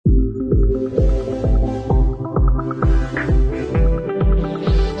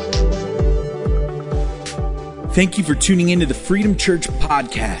Thank you for tuning into the Freedom Church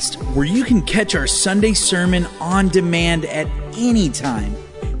podcast, where you can catch our Sunday sermon on demand at any time.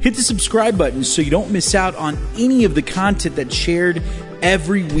 Hit the subscribe button so you don't miss out on any of the content that's shared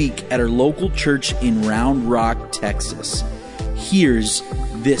every week at our local church in Round Rock, Texas. Here's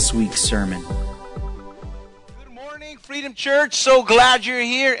this week's sermon. Freedom Church, so glad you're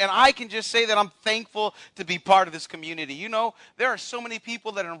here, and I can just say that I'm thankful to be part of this community. You know, there are so many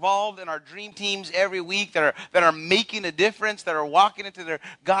people that are involved in our dream teams every week that are making a difference, that are walking into their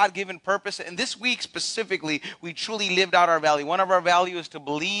God-given purpose. And this week specifically, we truly lived out our value. One of our values is to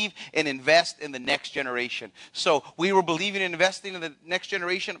believe and invest in the next generation. So we were believing and investing in the next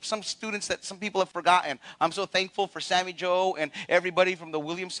generation of some students that some people have forgotten. I'm so thankful for Sammy Joe and everybody from the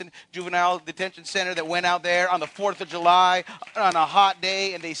Williamson Juvenile Detention Center that went out there on the 4th of July on a hot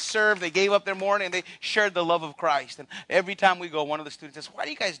day, and they served, they gave up their morning, and they shared the love of Christ. And every time we go, one of the students says, "Why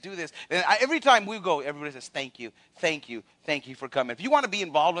do you guys do this?" And every time we go, everybody says, "Thank you, thank you, thank you for coming." If you want to be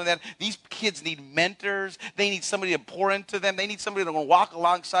involved in that, these kids need mentors. They need somebody to pour into them. They need somebody to walk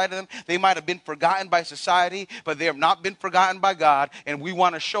alongside of them. They might have been forgotten by society, but they have not been forgotten by God, and we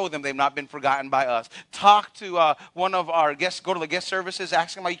want to show them they've not been forgotten by us. Talk to one of our guests, go to the guest services,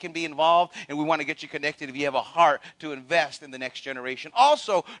 ask them how you can be involved, and we want to get you connected if you have a heart to invest in the next generation.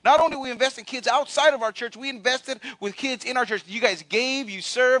 Also, not only do we invest in kids outside of our church, we invested with kids in our church. You guys gave, you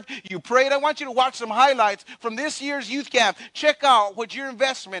served, you prayed. I want you to watch some highlights from this year's youth camp. Check out what your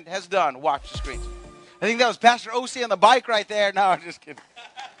investment has done. Watch the screens. I think that was Pastor O.C. on the bike right there. No, I'm just kidding.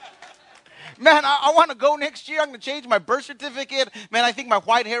 Man, I want to go next year. I'm going to change my birth certificate. Man, I think my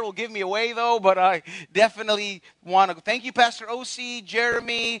white hair will give me away, though, but I definitely want to go. Thank you, Pastor O.C.,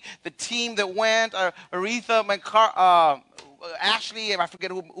 Jeremy, the team that went, Aretha, Ashley, I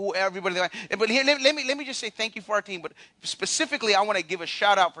forget who everybody. But here, let me just say thank you for our team. But specifically, I want to give a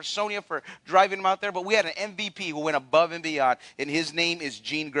shout out for Sonia for driving them out there. But we had an MVP who went above and beyond, and his name is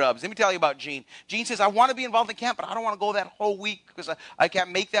Gene Grubbs. Let me tell you about Gene. Gene says, "I want to be involved in camp, but I don't want to go that whole week because I can't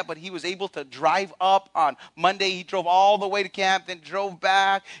make that." But he was able to drive up on Monday. He drove all the way to camp, then drove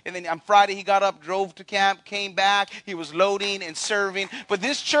back, and then on Friday he got up, drove to camp, came back. He was loading and serving. But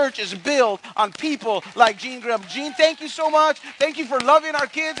this church is built on people like Gene Grubbs. Gene, thank you so much. Thank you for loving our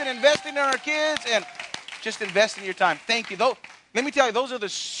kids and investing in our kids and just investing your time. Thank you. Let me tell you, those are the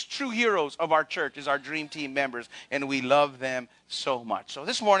true heroes of our church, is our dream team members, and we love them so much. So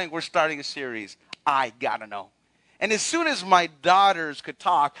this morning we're starting a series, I Gotta Know. And as soon as my daughters could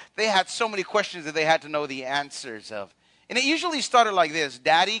talk, they had so many questions that they had to know the answers of. And it usually started like this: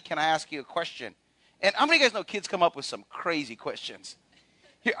 "Daddy, can I ask you a question?" And how many of you guys know kids come up with some crazy questions?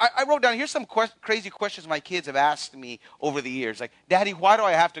 Here, I wrote down, here's some crazy questions my kids have asked me over the years. Like, "Daddy, why do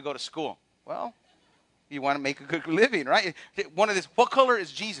I have to go to school?" Well, you want to make a good living, right? One of this, "What color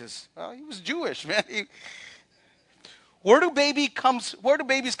is Jesus?" Well, he was Jewish, man. Where do babies come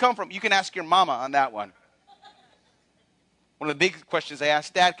from? You can ask your mama on that one. One of the big questions I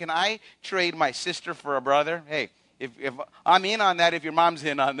asked: "Dad, can I trade my sister for a brother?" Hey, if I'm in on that, if your mom's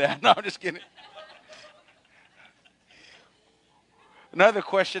in on that. No, I'm just kidding. Another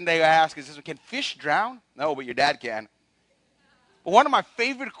question they ask is this: "Can fish drown?" No, but your dad can. But one of my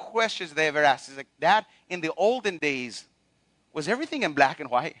favorite questions they ever asked is like, "Dad, in the olden days, was everything in black and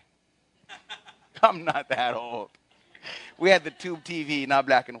white?" I'm not that old. We had the tube TV, not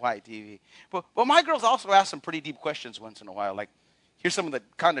black and white TV. But my girls also ask some pretty deep questions once in a while. Like, here's some of the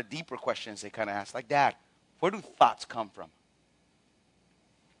kind of deeper questions they kind of ask. Like, "Dad, where do thoughts come from?"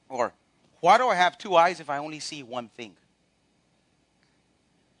 Or, "Why do I have two eyes if I only see one thing?"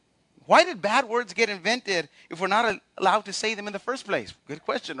 Why did bad words get invented if we're not allowed to say them in the first place? Good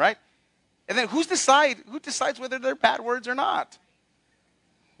question, right? And then who decides whether they're bad words or not?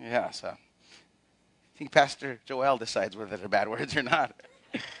 Yeah, so I think Pastor Joel decides whether they're bad words or not.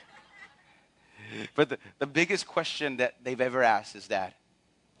 But the biggest question that they've ever asked is that,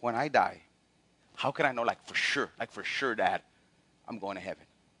 "When I die, how can I know for sure, Dad, I'm going to heaven?"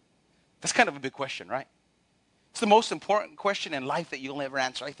 That's kind of a big question, right? It's the most important question in life that you'll ever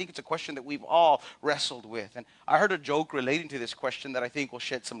answer. I think it's a question that we've all wrestled with. And I heard a joke relating to this question that I think will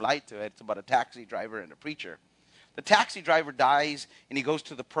shed some light to it. It's about a taxi driver and a preacher. The taxi driver dies, and he goes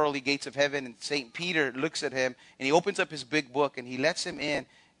to the pearly gates of heaven, and St. Peter looks at him, and he opens up his big book, and he lets him in,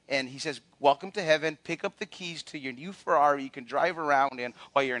 and he says, "Welcome to heaven. Pick up the keys to your new Ferrari you can drive around in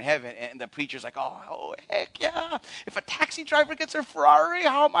while you're in heaven." And the preacher's like, oh, heck yeah. If a taxi driver gets a Ferrari,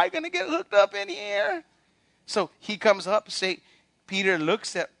 how am I going to get hooked up in here? So he comes up, Peter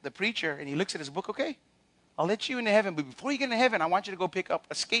looks at the preacher, and he looks at his book. "Okay, I'll let you into heaven, but before you get into heaven, I want you to go pick up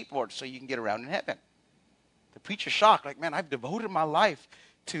a skateboard so you can get around in heaven." The preacher's shocked, like, "Man, I've devoted my life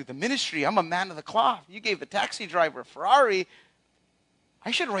to the ministry. I'm a man of the cloth. You gave the taxi driver a Ferrari.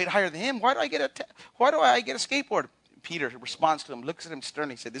 I should rate higher than him. Why do I get a skateboard? Peter responds to him, looks at him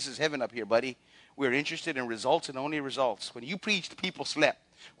sternly, said, this is heaven up here, buddy. We're interested in results and only results. When you preached, people slept.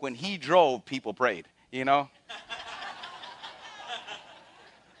 When he drove, people prayed. You know?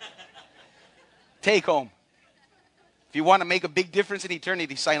 Take home. If you want to make a big difference in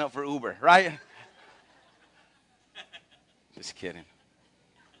eternity, sign up for Uber, right? Just kidding.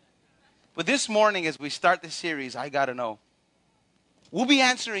 But this morning, as we start this series, I got to know, we'll be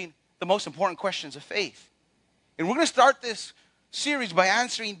answering the most important questions of faith. And we're going to start this series by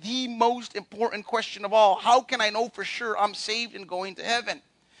answering the most important question of all. How can I know for sure I'm saved and going to heaven?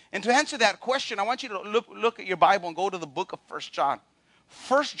 And to answer that question, I want you to look at your Bible and go to the book of 1 John.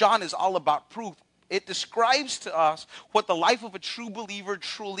 1 John is all about proof. It describes to us what the life of a true believer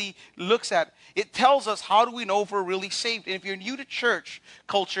truly looks at. It tells us how do we know if we're really saved. And if you're new to church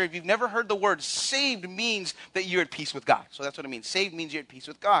culture, if you've never heard the word, saved means that you're at peace with God. So that's what it means. Saved means you're at peace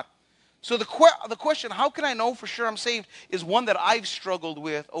with God. So the question, how can I know for sure I'm saved, is one that I've struggled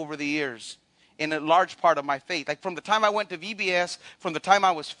with over the years in a large part of my faith. Like from the time I went to VBS, from the time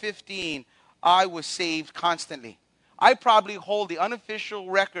I was 15, I was saved constantly. I probably hold the unofficial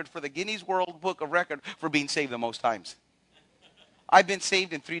record for the Guinness World Book of Record for being saved the most times. I've been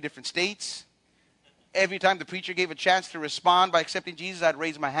saved in 3 different states. Every time the preacher gave a chance to respond by accepting Jesus, I'd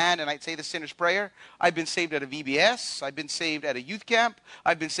raise my hand and I'd say the sinner's prayer. I've been saved at a VBS. I've been saved at a youth camp.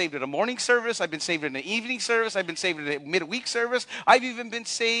 I've been saved at a morning service. I've been saved at an evening service. I've been saved at a midweek service. I've even been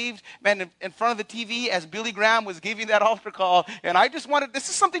saved, man, in front of the TV as Billy Graham was giving that altar call. And I just wanted, this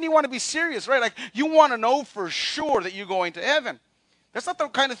is something you want to be serious, right? Like you want to know for sure that you're going to heaven. That's not the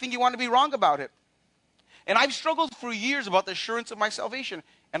kind of thing you want to be wrong about it. And I've struggled for years about the assurance of my salvation.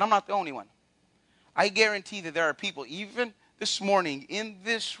 And I'm not the only one. I guarantee that there are people, even this morning, in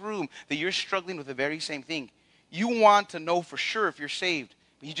this room, that you're struggling with the very same thing. You want to know for sure if you're saved,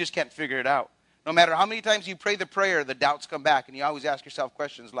 but you just can't figure it out. No matter how many times you pray the prayer, the doubts come back, and you always ask yourself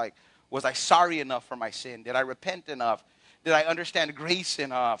questions like, was I sorry enough for my sin? Did I repent enough? Did I understand grace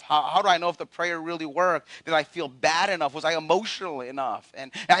enough? How do I know if the prayer really worked? Did I feel bad enough? Was I emotional enough?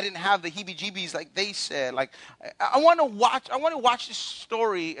 And I didn't have the heebie-jeebies like they said. Like I want to watch this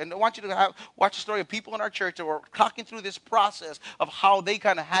story, and I want you to watch the story of people in our church that were talking through this process of how they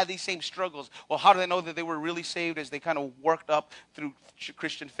kind of had these same struggles. Well, how do they know that they were really saved as they kind of worked up through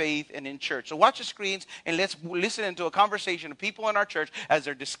Christian faith and in church? So watch the screens and let's listen into a conversation of people in our church as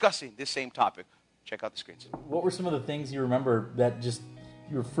they're discussing this same topic. Check out the screens. What were some of the things you remember that just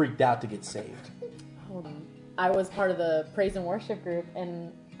you were freaked out to get saved? I was part of the praise and worship group,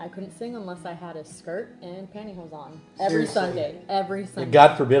 and I couldn't sing unless I had a skirt and pantyhose on every Sunday. Every Sunday.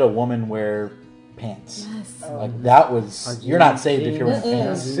 God forbid a woman wear pants. Yes. Like that was. You're not saved if you're wearing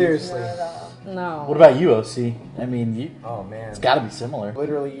pants. Seriously. No. What about you, OC? I mean, Oh man. it's got to be similar.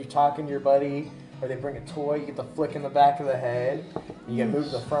 Literally, you talking to your buddy, or they bring a toy, you get the flick in the back of the head, you get moved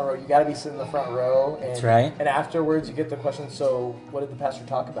to the front row. You got to be sitting in the front row. And, That's right. And afterwards, you get the question, so what did the pastor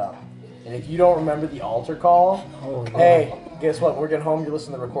talk about? And if you don't remember the altar call, hey, guess what? We're getting home, you're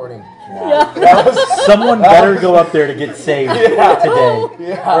listening to the recording. Yeah. Someone better go up there to get saved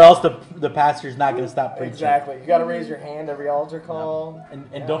today, or else the pastor's not going to stop preaching. Exactly. You got to raise your hand every altar call.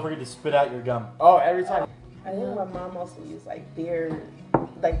 And don't forget to spit out your gum. Oh, every time. I think my mom also used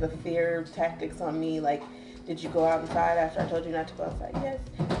the fear tactics on me. Like, did you go outside after I told you not to go outside? Yes.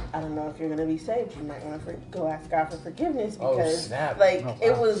 I don't know if you're gonna be saved. You might want to go ask God for forgiveness because,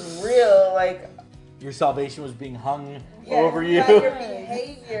 it was real. Like, your salvation was being hung yes, over you by your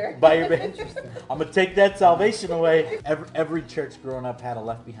behavior. by your behavior. I'm gonna take that salvation away. Every church growing up had a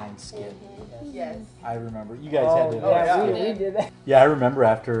Left Behind skit. Yes. I remember you guys had to. We did that. Yeah, I remember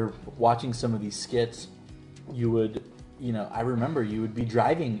after watching some of these skits, you would, I remember you would be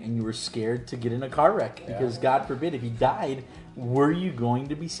driving and you were scared to get in a car wreck because God forbid if you died, were you going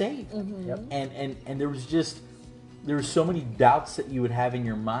to be saved? Mm-hmm. Yep. And there were so many doubts that you would have in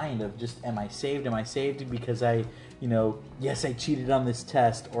your mind of just, am I saved? Am I saved because I cheated on this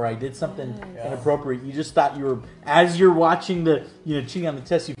test or I did something inappropriate. You just thought as you're watching the, cheating on the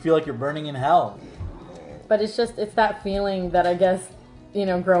test, you feel like you're burning in hell. But it's that feeling that I guess,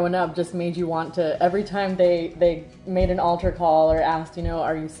 growing up just made you want to, every time they made an altar call or asked,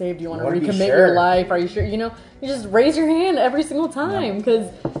 are you saved? Do you want to recommit your life? Are you sure? You just raise your hand every single time because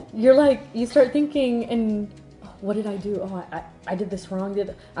you're like, you start thinking, and what did I do? Oh, I did this wrong.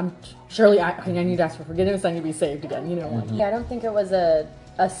 I need to ask for forgiveness. I need to be saved again, Mm-hmm. Yeah, I don't think it was a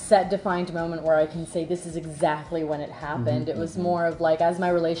set defined moment where I can say this is exactly when it happened. Mm-hmm. It was more of like, as my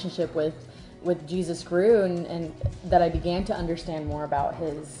relationship with with Jesus grew, and that I began to understand more about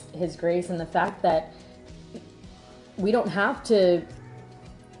his grace, and the fact that we don't have to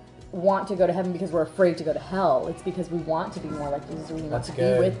want to go to heaven because we're afraid to go to hell. It's because we want to be more like Jesus, or we want to be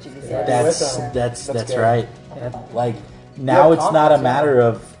with Jesus. That's right. Like, now it's not a matter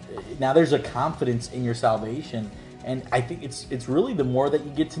of, now there's a confidence in your salvation, and I think it's really the more that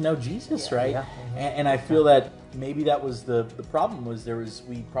you get to know Jesus, right? Yeah. And I feel that maybe that was the problem, was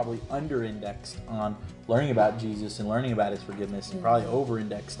we probably under-indexed on learning about Jesus and learning about his forgiveness, and probably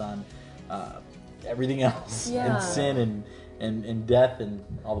over-indexed on everything else, and sin and death and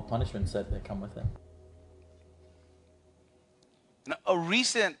all the punishments that come with it. Now, a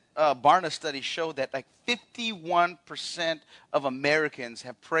recent Barna study showed that like 51% of Americans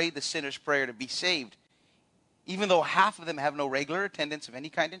have prayed the sinner's prayer to be saved, even though half of them have no regular attendance of any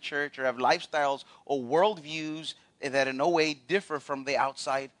kind in church, or have lifestyles or worldviews that in no way differ from the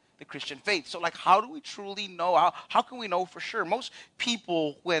outside the Christian faith. So, like, how do we truly know? How can we know for sure? Most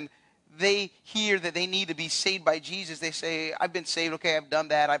people, when they hear that they need to be saved by Jesus, they say, I've been saved, okay, I've done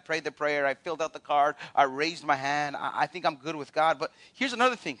that, I prayed the prayer, I filled out the card, I raised my hand, I think I'm good with God. But here's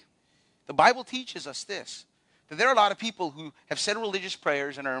another thing. The Bible teaches us this, that there are a lot of people who have said religious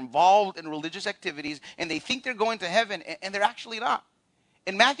prayers and are involved in religious activities, and they think they're going to heaven, and they're actually not.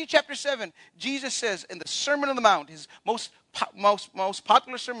 In Matthew chapter 7, Jesus says in the Sermon on the Mount, his most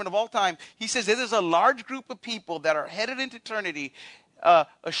popular sermon of all time, he says there is a large group of people that are headed into eternity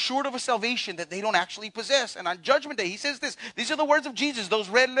assured of a salvation that they don't actually possess. And on Judgment Day, he says this. These are the words of Jesus, those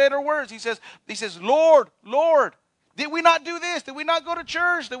red letter words. He says, Lord, Lord, did we not do this? Did we not go to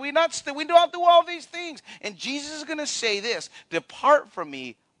church? Did we not do all these things? And Jesus is going to say this, depart from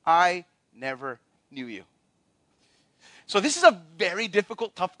me, I never knew you. So this is a very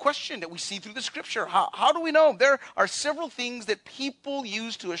difficult, tough question that we see through the scripture. How do we know? There are several things that people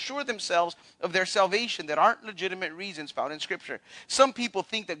use to assure themselves of their salvation that aren't legitimate reasons found in scripture. Some people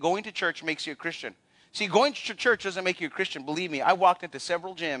think that going to church makes you a Christian. See, going to church doesn't make you a Christian. Believe me, I walked into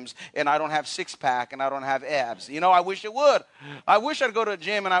several gyms and I don't have six-pack and I don't have abs. You know, I wish it would. I wish I'd go to a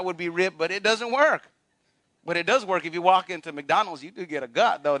gym and I would be ripped, but it doesn't work. But it does work if you walk into McDonald's. You do get a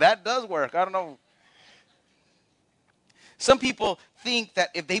gut, though. That does work. I don't know. Some people think that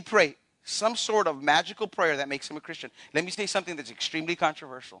if they pray some sort of magical prayer, that makes them a Christian. Let me say something that's extremely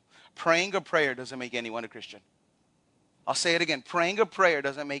controversial. Praying a prayer doesn't make anyone a Christian. I'll say it again. Praying a prayer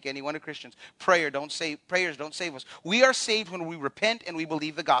doesn't make anyone a Christian. Prayers don't save us. We are saved when we repent and we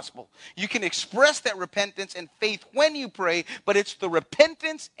believe the gospel. You can express that repentance and faith when you pray, but it's the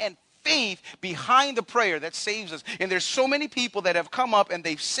repentance and faith behind the prayer that saves us. And there's so many people that have come up and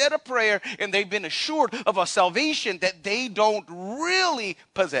they've said a prayer and they've been assured of a salvation that they don't really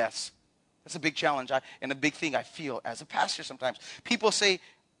possess. That's a big challenge and a big thing I feel as a pastor sometimes. People say,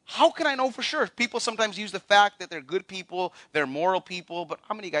 how can I know for sure? People sometimes use the fact that they're good people, they're moral people, but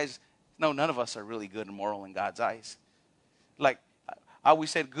how many guys know none of us are really good and moral in God's eyes? Like, I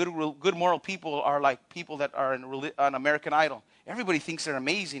always said good moral people are like people that are on American Idol. Everybody thinks they're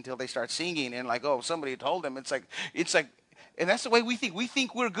amazing until they start singing and like, oh, somebody told them. It's like, and that's the way we think. We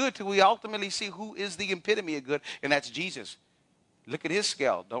think we're good till we ultimately see who is the epitome of good, and that's Jesus. Look at his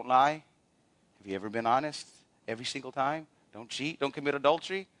scale. Don't lie. Have you ever been honest? Every single time? Don't cheat. Don't commit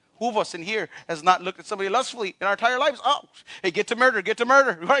adultery. Who of us in here has not looked at somebody lustfully in our entire lives? Oh, hey, get to murder.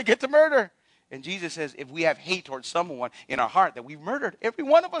 Right, get to murder. And Jesus says, if we have hate towards someone in our heart that we've murdered, every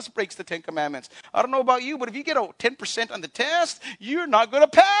one of us breaks the 10 Commandments. I don't know about you, but if you get a 10% on the test, you're not going to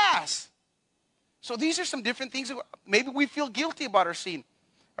pass. So these are some different things. Maybe we feel guilty about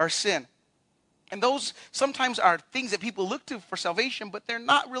our sin. And those sometimes are things that people look to for salvation, but they're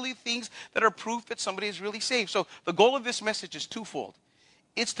not really things that are proof that somebody is really saved. So the goal of this message is twofold.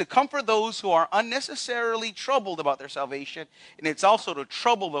 It's to comfort those who are unnecessarily troubled about their salvation, and it's also to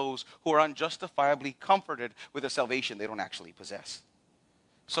trouble those who are unjustifiably comforted with a salvation they don't actually possess.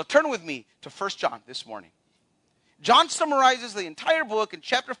 So turn with me to 1 John this morning. John summarizes the entire book in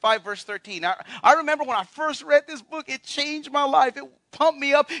chapter 5, verse 13. I remember when I first read this book, it changed my life. It pumped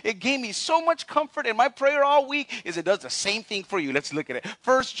me up. It gave me so much comfort. And my prayer all week is it does the same thing for you. Let's look at it.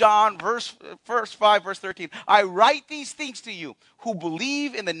 1 John, verse 5, verse 13. I write these things to you who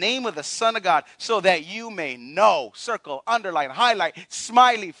believe in the name of the Son of God, so that you may know, circle, underline, highlight,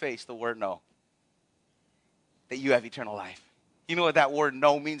 smiley face, the word know, that you have eternal life. You know what that word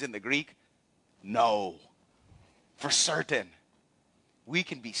know means in the Greek? Know. For certain. We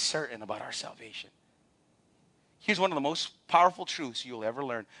can be certain about our salvation. Here's one of the most powerful truths you'll ever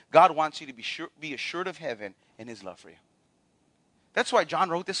learn. God wants you to be assured of heaven and his love for you. That's why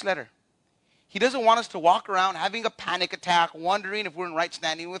John wrote this letter. He doesn't want us to walk around having a panic attack, wondering if we're in right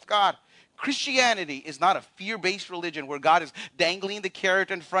standing with God. Christianity is not a fear-based religion where God is dangling the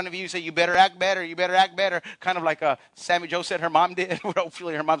carrot in front of you, say, you better act better, you better act better, kind of like Sammy Jo said her mom did.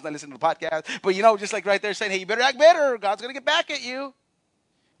 Hopefully her mom's not listening to the podcast. But, just like right there saying, hey, you better act better, God's going to get back at you.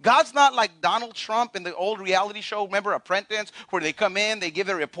 God's not like Donald Trump in the old reality show, remember, Apprentice, where they come in, they give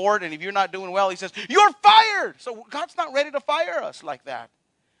their report, and if you're not doing well, he says, you're fired. So God's not ready to fire us like that.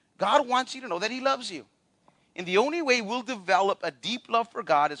 God wants you to know that he loves you. And the only way we'll develop a deep love for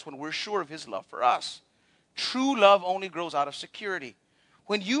God is when we're sure of his love for us. True love only grows out of security.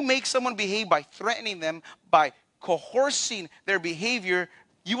 When you make someone behave by threatening them, by coercing their behavior,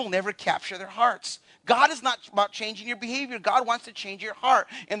 you will never capture their hearts. God is not about changing your behavior. God wants to change your heart.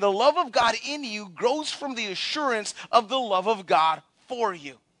 And the love of God in you grows from the assurance of the love of God for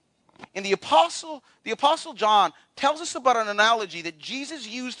you. And the apostle John tells us about an analogy that Jesus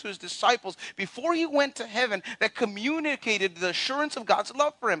used to his disciples before he went to heaven that communicated the assurance of God's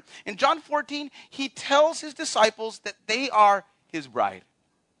love for him. In John 14, he tells his disciples that they are his bride.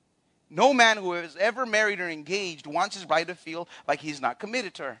 No man who has ever married or engaged wants his bride to feel like he's not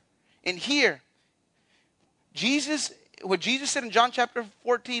committed to her. And here, what Jesus said in John chapter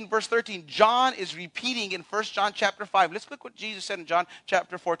 14, verse 13, John is repeating in 1 John chapter 5. Let's look what Jesus said in John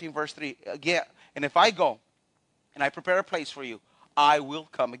chapter 14, verse 3. Again, and if I go and I prepare a place for you, I will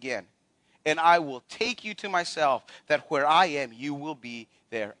come again. And I will take you to myself, that where I am, you will be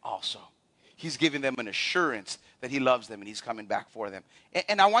there also. He's giving them an assurance that he loves them and he's coming back for them.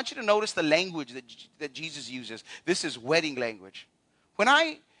 And I want you to notice the language that Jesus uses. This is wedding language. When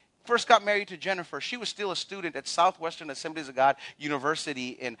I first got married to Jennifer, she was still a student at Southwestern Assemblies of God University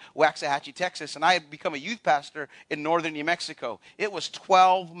in Waxahachie, Texas, and I had become a youth pastor in northern New Mexico. It was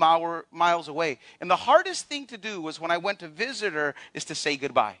 12 miles away. And the hardest thing to do was when I went to visit her is to say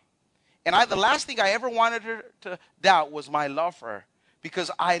goodbye. And the last thing I ever wanted her to doubt was my love for her,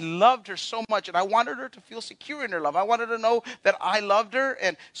 because I loved her so much, and I wanted her to feel secure in her love. I wanted her to know that I loved her.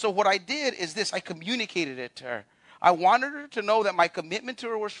 And so what I did is this: I communicated it to her. I wanted her to know that my commitment to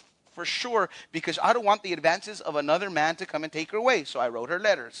her was for sure, because I don't want the advances of another man to come and take her away. So I wrote her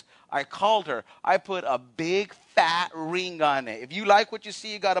letters. I called her. I put a big fat ring on it. If you like what you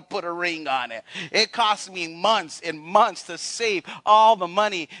see, you got to put a ring on it. It cost me months and months to save all the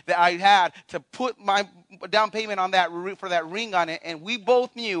money that I had to put my down payment on that for that ring on it. And we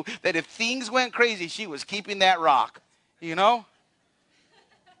both knew that if things went crazy, she was keeping that rock, And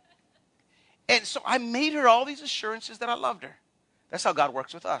so I made her all these assurances that I loved her. That's how God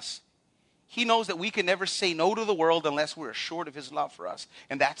works with us. He knows that we can never say no to the world unless we're assured of his love for us.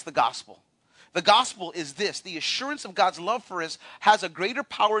 And that's the gospel. The gospel is this: the assurance of God's love for us has a greater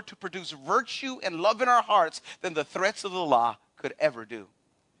power to produce virtue and love in our hearts than the threats of the law could ever do.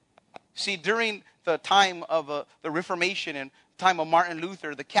 See, during the time of the Reformation and time of Martin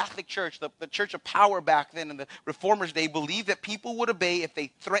Luther, the Catholic Church, the church of power back then in the Reformers' day, believed that people would obey if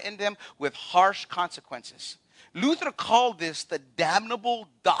they threatened them with harsh consequences. Luther called this the damnable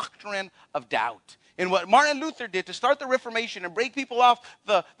doctrine of doubt. And what Martin Luther did to start the Reformation and break people off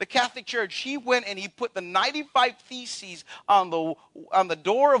the Catholic Church, he went and he put the 95 Theses on the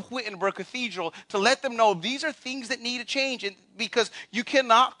door of Wittenberg Cathedral to let them know these are things that need to change, and because you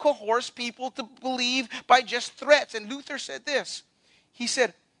cannot coerce people to believe by just threats. And Luther said this. He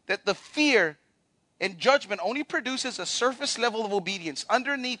said that the fear and judgment only produces a surface level of obedience.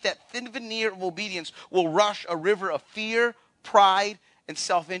 Underneath that thin veneer of obedience will rush a river of fear, pride, and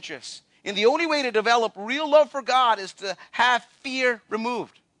self-interest. And the only way to develop real love for God is to have fear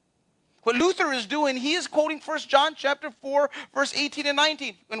removed. What Luther is doing, he is quoting 1 John chapter 4, verse 18 and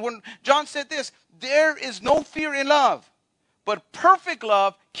 19. And when John said this, there is no fear in love, but perfect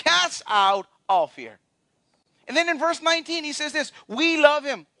love casts out all fear. And then in verse 19, he says this: we love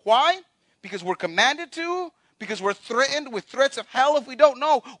him. Why? Because we're commanded to, because we're threatened with threats of hell if we don't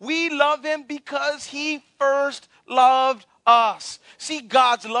know. We love him because he first loved us. See,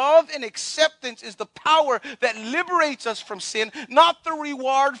 God's love and acceptance is the power that liberates us from sin, not the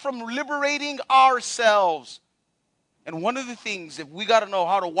reward from liberating ourselves. And one of the things, if we got to know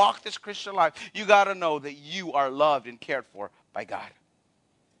how to walk this Christian life, you got to know that you are loved and cared for by God.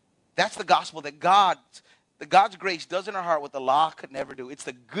 That's the gospel, that God's grace does in our heart what the law could never do. It's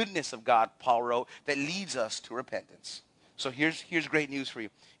the goodness of God, Paul wrote, that leads us to repentance. So here's great news for you.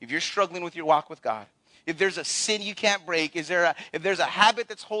 If you're struggling with your walk with God, If there's a sin you can't break, if there's a habit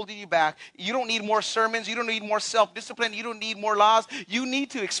that's holding you back, you don't need more sermons, you don't need more self-discipline, you don't need more laws. You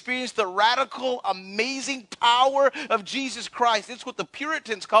need to experience the radical, amazing power of Jesus Christ. It's what the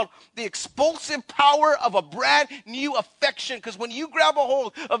Puritans called the expulsive power of a brand new affection. Because when you grab a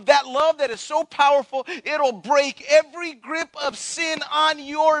hold of that love that is so powerful, it'll break every grip of sin on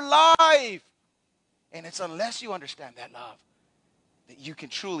your life. And it's unless you understand that love that you can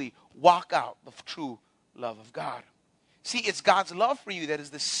truly walk out the true love of God. See, it's God's love for you that is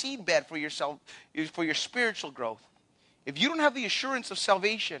the seedbed for yourself, for your spiritual growth. If you don't have the assurance of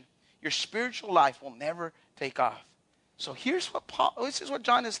salvation, your spiritual life will never take off. So this is what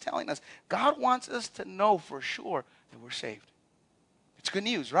John is telling us. God wants us to know for sure that we're saved. It's good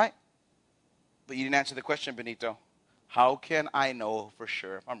news, right? But you didn't answer the question, Benito. How can I know for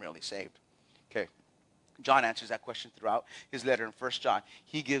sure if I'm really saved? Okay. John answers that question throughout his letter in 1 John.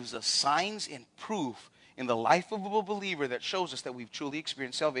 He gives us signs and proof in the life of a believer that shows us that we've truly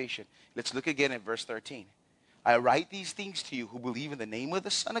experienced salvation. Let's look again at verse 13. I write these things to you who believe in the name of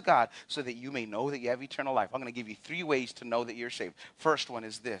the Son of God so that you may know that you have eternal life. I'm going to give you 3 ways to know that you're saved. First one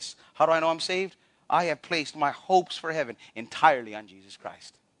is this. How do I know I'm saved? I have placed my hopes for heaven entirely on Jesus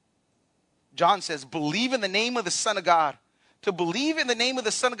Christ. John says, believe in the name of the Son of God. To believe in the name of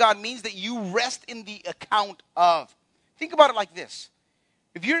the Son of God means that you rest in the account of. Think about it like this.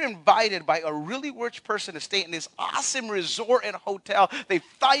 If you're invited by a really rich person to stay in this awesome resort and hotel, they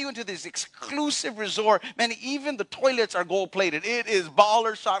fly you into this exclusive resort. Man, even the toilets are gold-plated. It is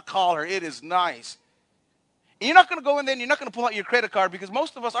baller shot collar. It is nice. And you're not going to go in there and you're not going to pull out your credit card because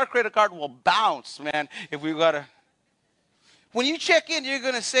most of us, our credit card will bounce, man, if we've got to. When you check in, you're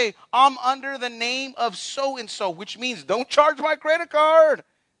going to say, I'm under the name of so-and-so, which means don't charge my credit card.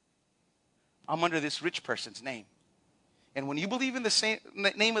 I'm under this rich person's name. And when you believe in the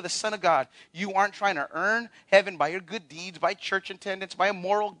name of the Son of God, you aren't trying to earn heaven by your good deeds, by church attendance, by a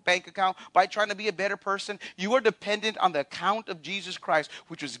moral bank account, by trying to be a better person. You are dependent on the account of Jesus Christ,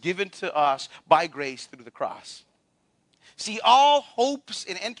 which was given to us by grace through the cross. See, all hopes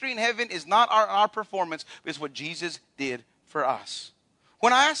in entering heaven is not our performance, but it's what Jesus did for us.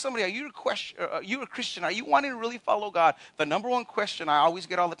 When I ask somebody, are you a Christian? Are you wanting to really follow God? The number one question I always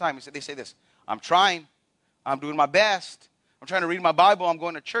get all the time is they say this, I'm trying. I'm doing my best. I'm trying to read my Bible. I'm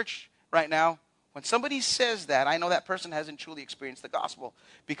going to church right now. When somebody says that, I know that person hasn't truly experienced the gospel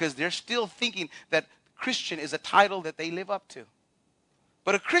because they're still thinking that Christian is a title that they live up to.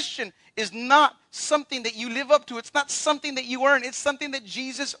 But a Christian is not something that you live up to. It's not something that you earn. It's something that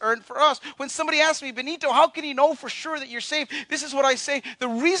Jesus earned for us. When somebody asks me, Benito, how can you know for sure that you're saved? This is what I say. The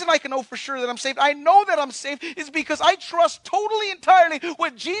reason I can know for sure that I'm saved, I know that I'm saved, is because I trust totally, entirely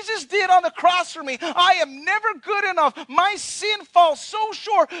what Jesus did on the cross for me. I am never good enough. My sin falls so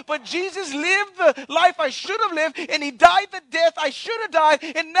short, but Jesus lived the life I should have lived, and he died the death I should have died,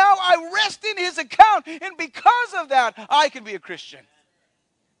 and now I rest in his account, and because of that, I can be a Christian.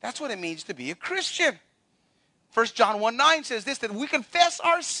 That's what it means to be a Christian. 1 John 1:9 says this, that we confess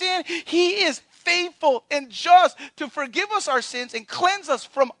our sin. He is faithful and just to forgive us our sins and cleanse us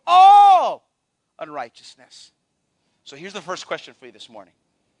from all unrighteousness. So here's the first question for you this morning.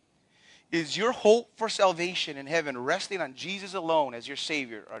 Is your hope for salvation in heaven resting on Jesus alone as your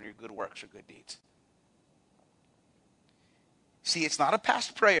Savior or your good works or good deeds? See, it's not a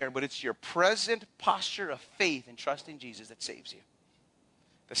past prayer, but it's your present posture of faith and trust in Jesus that saves you.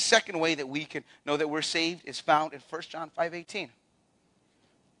 The second way that we can know that we're saved is found in 1 John 5:18.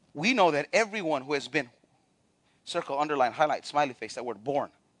 We know that everyone who has been, circle, underline, highlight, smiley face, that word born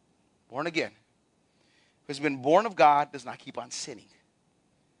again, who has been born of God does not keep on sinning.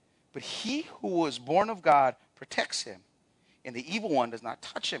 But he who was born of God protects him, and the evil one does not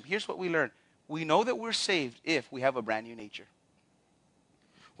touch him. Here's what we learn. We know that we're saved if we have a brand new nature.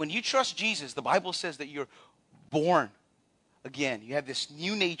 When you trust Jesus, the Bible says that you're born again. You have this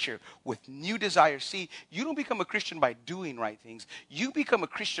new nature with new desires. See, you don't become a Christian by doing right things. You become a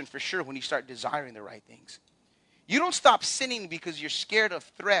Christian for sure when you start desiring the right things. You don't stop sinning because you're scared of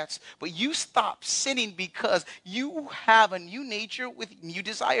threats, but you stop sinning because you have a new nature with new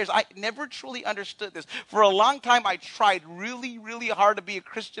desires. I never truly understood this. For a long time, I tried really, really hard to be a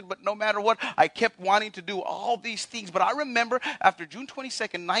Christian, but no matter what, I kept wanting to do all these things. But I remember after June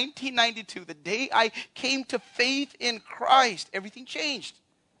 22nd, 1992, the day I came to faith in Christ, everything changed.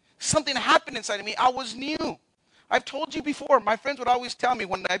 Something happened inside of me. I was new. I've told you before, my friends would always tell me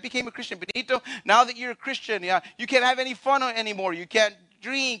when I became a Christian, Benito, now that you're a Christian, you can't have any fun anymore. You can't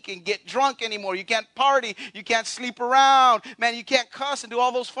drink and get drunk anymore. You can't party. You can't sleep around. Man, you can't cuss and do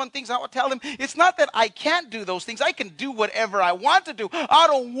all those fun things. I would tell him, it's not that I can't do those things. I can do whatever I want to do. I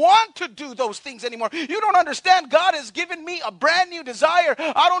don't want to do those things anymore. You don't understand. God has given me a brand new desire.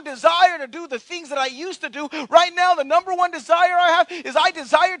 I don't desire to do the things that I used to do. Right now, the number one desire I have is I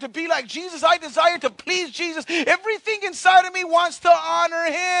desire to be like Jesus. I desire to please Jesus. Everything inside of me wants to honor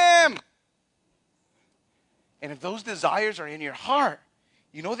him. And if those desires are in your heart,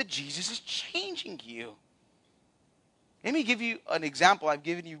 you know that Jesus is changing you. Let me give you an example I've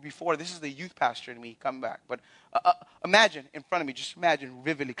given you before. This is the youth pastor in me coming back. But imagine in front of me, just imagine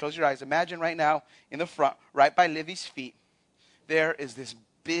vividly, close your eyes. Imagine right now in the front, right by Livy's feet, there is this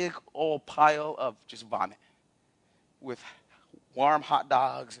big old pile of just vomit with warm hot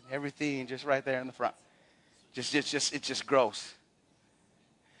dogs and everything just right there in the front. It's just gross.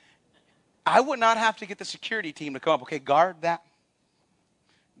 I would not have to get the security team to come up. Okay, guard that.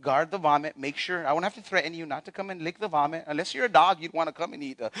 Guard the vomit. Make sure. I won't have to threaten you not to come and lick the vomit. Unless you're a dog, you'd want to come and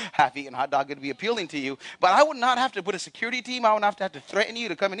eat a half-eaten hot dog. It'd be appealing to you. But I would not have to put a security team. I wouldn't have to threaten you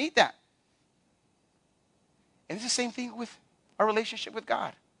to come and eat that. And it's the same thing with our relationship with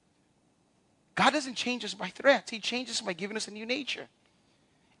God. God doesn't change us by threats. He changes us by giving us a new nature.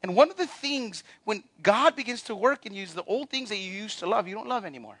 And one of the things, when God begins to work in you, is the old things that you used to love, you don't love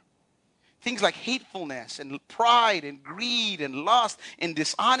anymore. Things like hatefulness and pride and greed and lust and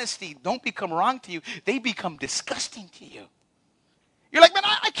dishonesty don't become wrong to you. They become disgusting to you. You're like, man,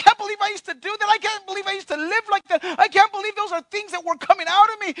 I can't believe I used to do that. I can't believe I used to live like that. I can't believe those are things that were coming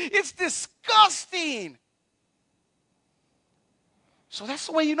out of me. It's disgusting. So that's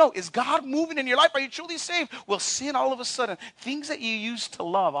the way you know. Is God moving in your life? Are you truly saved? Well, sin all of a sudden, things that you used to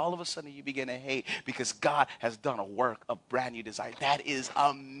love, all of a sudden you begin to hate because God has done a work of brand new desire. That is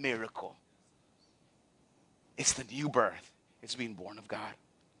a miracle. It's the new birth. It's being born of God.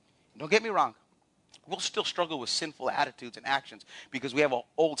 Don't get me wrong. We'll still struggle with sinful attitudes and actions because we have an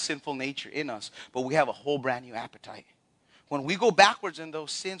old sinful nature in us, but we have a whole brand new appetite. When we go backwards in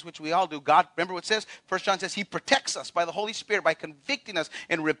those sins, which we all do, God, remember what it says? 1 John says he protects us by the Holy Spirit, by convicting us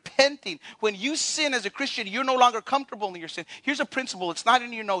and repenting. When you sin as a Christian, you're no longer comfortable in your sin. Here's a principle. It's not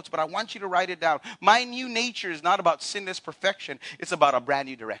in your notes, but I want you to write it down. My new nature is not about sinless perfection. It's about a brand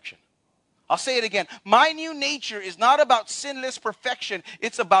new direction. I'll say it again. My new nature is not about sinless perfection.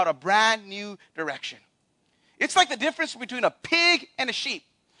 It's about a brand new direction. It's like the difference between a pig and a sheep.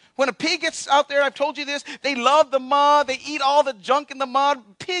 When a pig gets out there, I've told you this, they love the mud. They eat all the junk in the mud.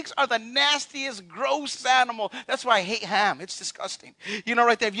 Pigs are the nastiest, gross animal. That's why I hate ham. It's disgusting. You know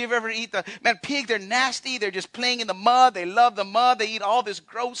right there, if you've ever eaten pig, they're nasty. They're just playing in the mud. They love the mud. They eat all this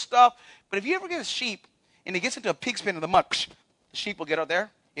gross stuff. But if you ever get a sheep and it gets into a pig's pen in the mud, the sheep will get out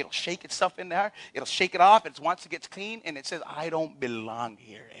there. It'll shake itself in there. It'll shake it off. It wants to get clean. And it says, I don't belong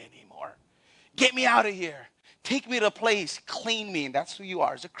here anymore. Get me out of here. Take me to a place, clean me. And that's who you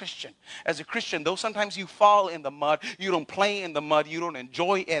are as a Christian. As a Christian, though sometimes you fall in the mud, you don't play in the mud, you don't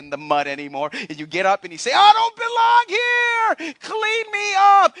enjoy in the mud anymore. And you get up and you say, I don't belong here. Clean me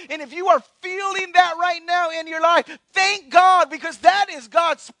up. And if you are feeling that right now in your life, thank God, because that is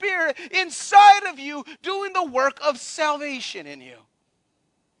God's Spirit inside of you doing the work of salvation in you.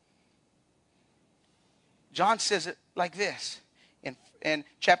 John says it like this. In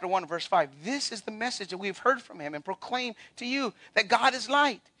chapter 1, verse 5, this is the message that we've heard from him and proclaimed to you, that God is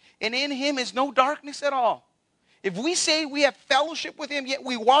light, and in him is no darkness at all. If we say we have fellowship with him, yet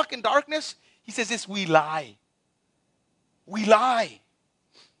we walk in darkness, he says this, we lie. We lie.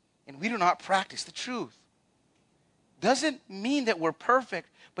 And we do not practice the truth. Doesn't mean that we're perfect,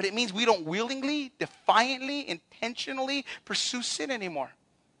 but it means we don't willingly, defiantly, intentionally pursue sin anymore.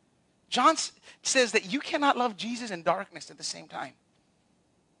 John says that you cannot love Jesus and darkness at the same time.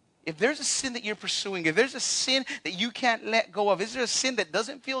 If there's a sin that you're pursuing, if there's a sin that you can't let go of, is there a sin that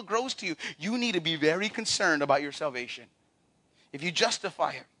doesn't feel gross to you, you need to be very concerned about your salvation. If you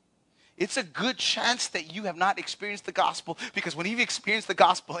justify it, it's a good chance that you have not experienced the gospel, because when you've experienced the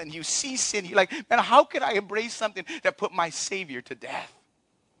gospel and you see sin, you're like, man, how could I embrace something that put my Savior to death?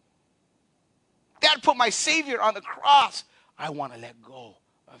 That put my Savior on the cross. I want to let go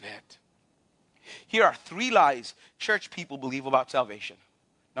of it. Here are 3 lies church people believe about salvation.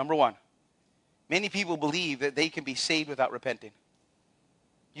 Number 1, many people believe that they can be saved without repenting.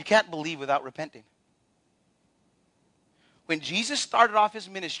 You can't believe without repenting. When Jesus started off his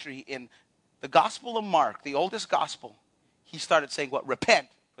ministry in the Gospel of Mark, the oldest gospel, he started saying what? Repent,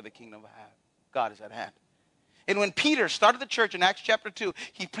 for the kingdom of God is at hand. And when Peter started the church in Acts chapter 2,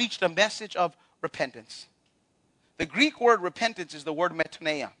 he preached a message of repentance. The Greek word repentance is the word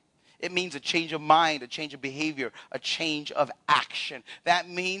metanoia. It means a change of mind, a change of behavior, a change of action. That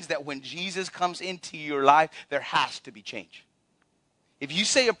means that when Jesus comes into your life, there has to be change. If you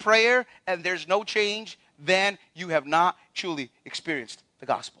say a prayer and there's no change, then you have not truly experienced the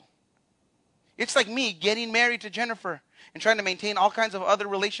gospel. It's like me getting married to Jennifer and trying to maintain all kinds of other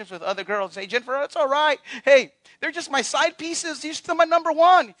relationships with other girls. Say, Jennifer, that's all right. Hey, they're just my side pieces. You're still my number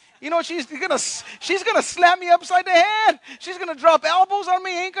one. You know, she's gonna slap me upside the head. She's gonna drop elbows on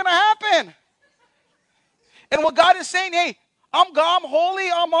me. Ain't gonna happen. And what God is saying, hey, I'm God, I'm holy,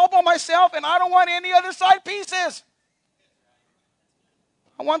 I'm all by myself, and I don't want any other side pieces.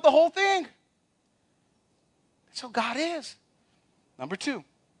 I want the whole thing. That's how God is. Number 2.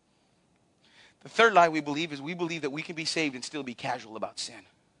 The third lie we believe is we believe that we can be saved and still be casual about sin.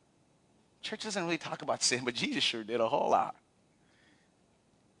 Church doesn't really talk about sin, but Jesus sure did a whole lot.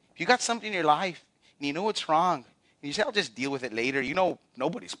 If you got something in your life and you know it's wrong, and you say, I'll just deal with it later. You know,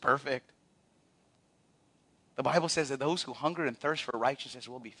 nobody's perfect. The Bible says that those who hunger and thirst for righteousness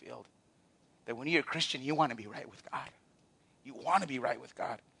will be filled. That when you're a Christian, you want to be right with God. You want to be right with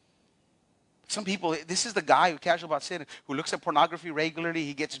God. Some people, this is the guy who's casual about sin, who looks at pornography regularly.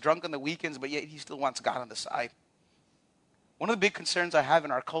 He gets drunk on the weekends, but yet he still wants God on the side. One of the big concerns I have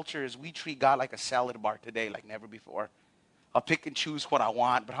in our culture is we treat God like a salad bar today, like never before. I'll pick and choose what I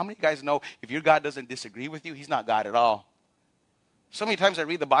want. But how many of you guys know if your God doesn't disagree with you, he's not God at all? So many times I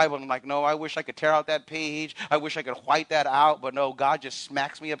read the Bible and I'm like, no, I wish I could tear out that page. I wish I could white that out. But no, God just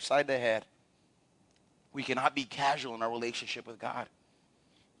smacks me upside the head. We cannot be casual in our relationship with God.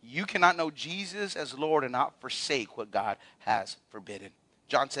 You cannot know Jesus as Lord and not forsake what God has forbidden.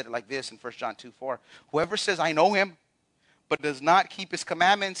 John said it like this in 1 John 2:4. Whoever says, I know him, but does not keep his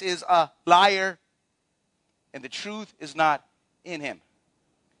commandments is a liar, and the truth is not in him.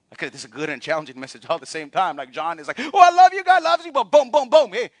 Okay, this is a good and challenging message all at the same time. Like John is like, oh, I love you, God loves you, but boom, boom,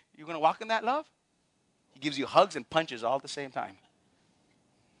 boom. Hey, you going to walk in that love? He gives you hugs and punches all at the same time.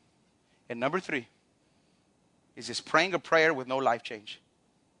 And number 3 is just praying a prayer with no life change.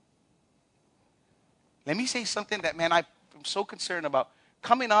 Let me say something that, man, I'm so concerned about.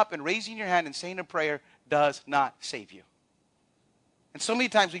 Coming up and raising your hand and saying a prayer does not save you. And so many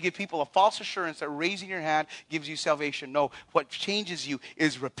times we give people a false assurance that raising your hand gives you salvation. No, what changes you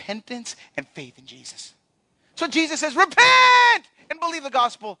is repentance and faith in Jesus. So Jesus says, repent and believe the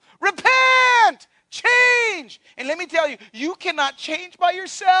gospel. Repent, change. And let me tell you, you cannot change by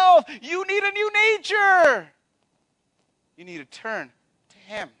yourself. You need a new nature. You need to turn to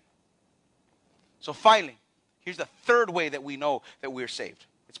him. So finally, here's the third way that we know that we're saved.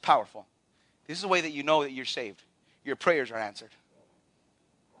 It's powerful. This is the way that you know that you're saved. Your prayers are answered.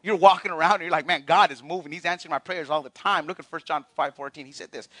 You're walking around and you're like, man, God is moving. He's answering my prayers all the time. Look at 1 John 5:14. He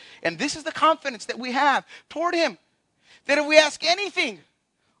said this. And this is the confidence that we have toward him. That if we ask anything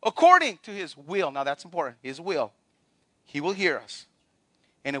according to his will, now that's important, his will, he will hear us.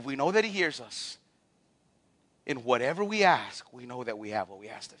 And if we know that he hears us, in whatever we ask, we know that we have what we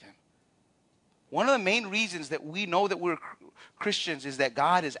asked of him. One of the main reasons that we know that we're Christians is that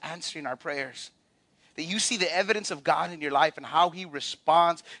God is answering our prayers. That you see the evidence of God in your life and how he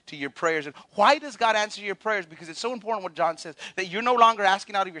responds to your prayers. And why does God answer your prayers? Because it's so important what John says, that you're no longer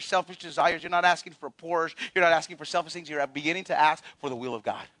asking out of your selfish desires. You're not asking for a Porsche. You're not asking for selfish things. You're beginning to ask for the will of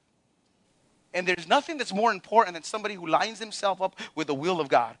God. And there's nothing that's more important than somebody who lines himself up with the will of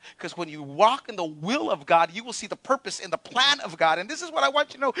God. Because when you walk in the will of God, you will see the purpose and the plan of God. And this is what I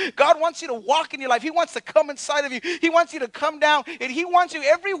want you to know. God wants you to walk in your life. He wants to come inside of you. He wants you to come down. And he wants you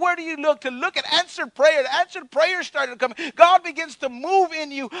everywhere you look to look at answered prayer. The answered prayer started to come. God begins to move in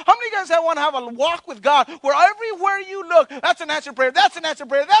you. How many of you guys want to have a walk with God where everywhere you look, that's an answered prayer, that's an answered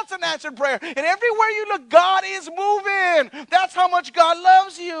prayer, that's an answered prayer. And everywhere you look, God is moving. That's how much God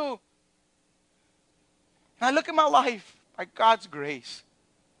loves you. And I look at my life, by God's grace,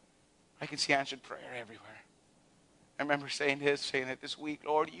 I can see answered prayer everywhere. I remember saying it this week,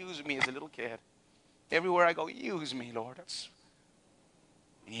 Lord, use me as a little kid. Everywhere I go, use me, Lord.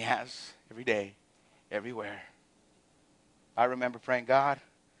 And he has, every day, everywhere. I remember praying, God,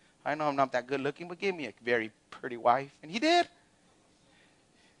 I know I'm not that good looking, but give me a very pretty wife. And he did.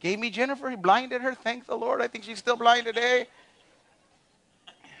 Gave me Jennifer, he blinded her, thank the Lord. I think she's still blind today.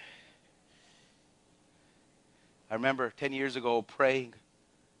 I remember 10 years ago praying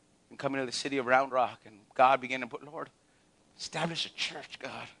and coming to the city of Round Rock, and God began to put, Lord, establish a church,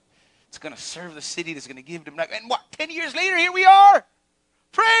 God. It's going to serve the city that's going to give them. And what, 10 years later, here we are.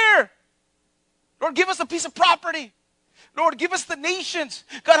 Prayer. Lord, give us a piece of property. Lord, give us the nations.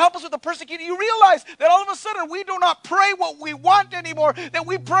 God, help us with the persecuted. You realize that all of a sudden we do not pray what we want anymore, that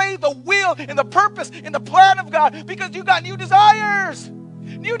we pray the will and the purpose and the plan of God because you got new desires.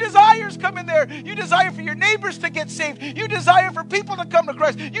 New desires come in there. You desire for your neighbors to get saved. You desire for people to come to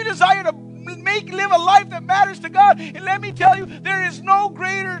Christ. You desire to live a life that matters to God. And let me tell you, there is no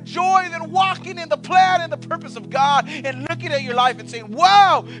greater joy than walking in the plan and the purpose of God and looking at your life and saying,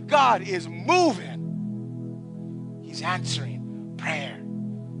 wow, God is moving. He's answering prayer.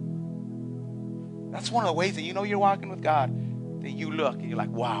 That's one of the ways that you know you're walking with God, that you look and you're like,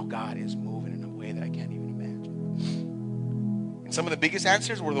 wow, God is moving in a way that I can't even imagine. And some of the biggest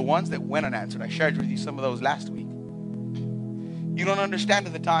answers were the ones that went unanswered. I shared with you some of those last week. You don't understand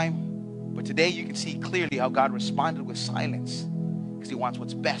at the time, but today you can see clearly how God responded with silence because he wants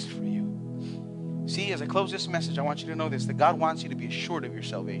what's best for you. See, as I close this message, I want you to know this, that God wants you to be assured of your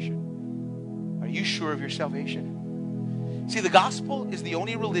salvation. Are you sure of your salvation? See, the gospel is the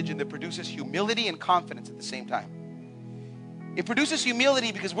only religion that produces humility and confidence at the same time. It produces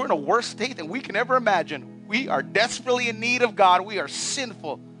humility because we're in a worse state than we can ever imagine. We are desperately in need of God. We are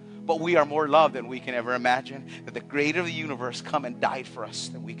sinful, but we are more loved than we can ever imagine. That the creator of the universe come and died for us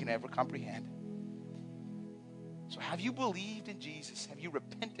than we can ever comprehend. So have you believed in Jesus? Have you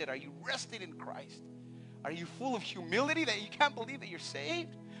repented? Are you rested in Christ? Are you full of humility that you can't believe that you're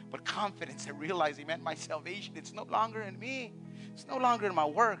saved? But confidence and realizing, man, my salvation, it's no longer in me. It's no longer in my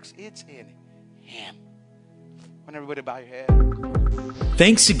works. It's in him. I want everybody to bow your head.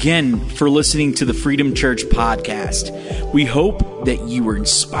 Thanks again for listening to the Freedom Church podcast. We hope that you were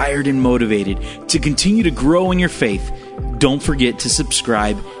inspired and motivated to continue to grow in your faith. Don't forget to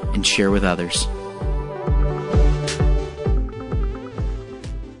subscribe and share with others.